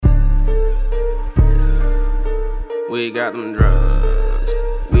We got them drugs,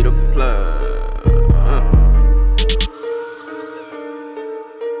 we the plug.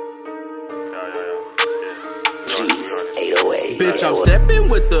 Bitch, I'm stepping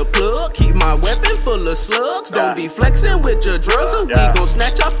with the plug, keep my weapon full of slugs. Don't be flexing with your drugs, or we gon'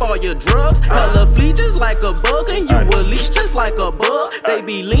 snatch up all your drugs. Hella flee just like a bug, and you will leech just like a bug. They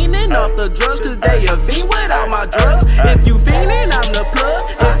be leaning off the drugs, cause they a fiend without my drugs. If you fiendin', I'm the plug.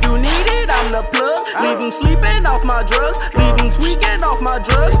 If you need it, I'm the plug. Leave them sleeping off my drugs, leave them tweaking off my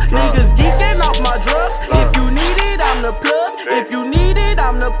drugs. Niggas geeking off my drugs. If you need it, I'm the plug. If you need it,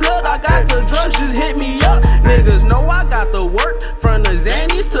 I'm the plug. I got the drugs, just hit me up. Niggas know I got the work. From the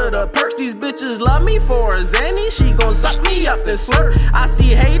Xannies to the perks, these bitches love me for a Xanny. She gon' suck me up and slurp. I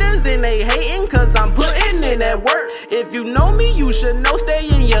see haters and they hating cause I'm putting in that work. If you know me, you should know, stay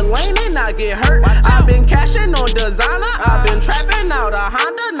in your lane and not get hurt. I've been cashing on designer, I've been trapping out a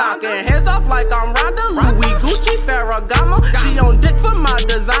Honda, knocking heads off like I'm Ronda. Louis, Gucci, Ferragamo, she on dick for my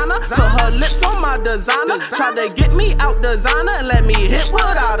designer. Put her lips on my designer. Tried to get me out designer and let me hit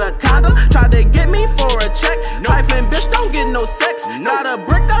without a condom. Tried to get me for a check. Trifling bitch don't get no sex. Got a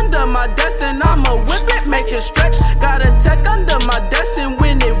brick under my desk and I'ma whip it, make it stretch. Got a tech under my desk and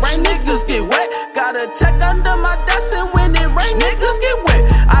when it rain, niggas get wet. Got a tech under my desk and when it rain, niggas get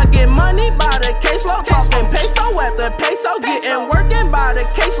wet. I get money by the caseload, talking peso after peso, getting working by the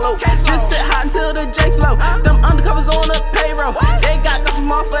caseload. Just sit hot until the Jake's low. Them undercovers on the payroll, they got the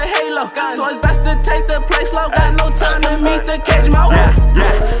from off a halo, so it's best to take the place low. Got no time to meet the cage mo. Yeah,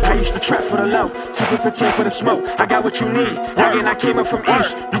 I used to trap for the low, 2 for 15 for the smoke. I got what you need, again I came up from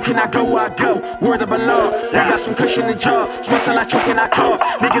east. You cannot go where I go, word of a law. We got some cushion in the jaw, smoke till I choke and I cough.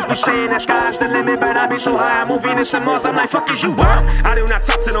 Niggas be saying that sky's the limit, but I be so high, I'm moving in some Mars. I'm like, fuck is you, bro? I do not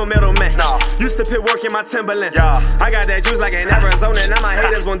talk to no middleman. Used to put work in my Timberlands. I got that juice like in Arizona, now my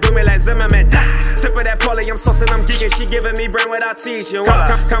haters won't do me like Zimmerman. Sip of that poly, I'm saucing, I'm geeking. She giving me brain without teaching.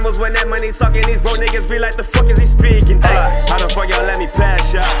 Combos when that money talking, these bro niggas be like, the fuck is he speaking? How the fuck y'all let me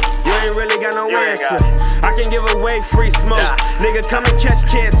pass y'all? You ain't really got no answer. I can give away free smoke. Nigga, come and catch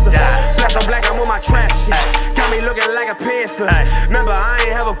cancer. Black on black, I'm on my trap shit. Got me looking like a panther. Remember, I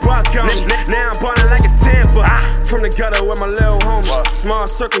ain't have a buck on me. Now I'm ballin' like it's Tampa. From the gutter with my little homies. Small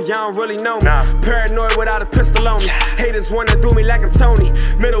circle, y'all don't really know me. Paranoid without a pistol on me. Haters wanna do me like I'm Tony.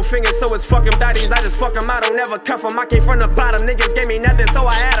 Middle finger, so it's fuck 'em daddies. I just fuck 'em, I don't never cuff 'em. I came from the bottom, niggas gave me nothing, so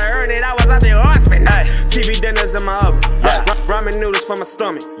I had to earn it. I was out there hustling. TV dinners in my oven. Ramen noodles for my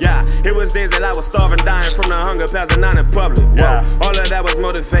stomach. It was days that I was starving, dying from the hunger, passing out in public. All of that was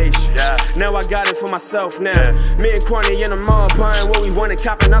motivation. Now I got it for myself now. Me and Corny in the mall, buying what we wanted,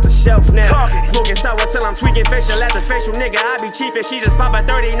 copping off the shelf now. Smoking sour till I'm tweaking facial at the facial. Nigga, I be chiefin', she just pop at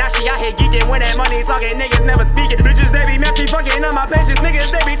 30. Now she out here geeking. When that money talking, niggas never speaking. Bitches, they be messy, fucking up my patience.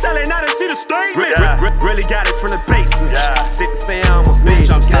 Niggas, they be telling, I done see the statement. Really got it from the basement. Safe to say I almost made it.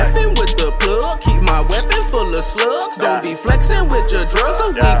 Bitch, I'm stepping with the plug, keep my weapon full of slugs. Don't be flexing with your drugs,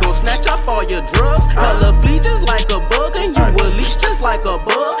 or we gon' snatch up all your drugs. Hella flee just like a bug, and you will leech just like a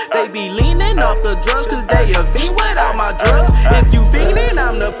bug. They be leaning off the drugs, cause they a fiend without my drugs. If you fiendin',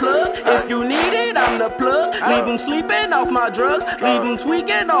 I'm the plug. If you need it, I'm the plug. Leave them sleeping off my drugs, leave them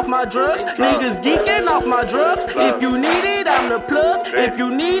tweaking off my drugs. Niggas geeking off my drugs. If you need it, I'm the plug. If you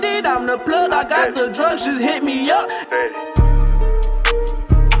need it, I'm the plug. I got the drugs, just hit me up.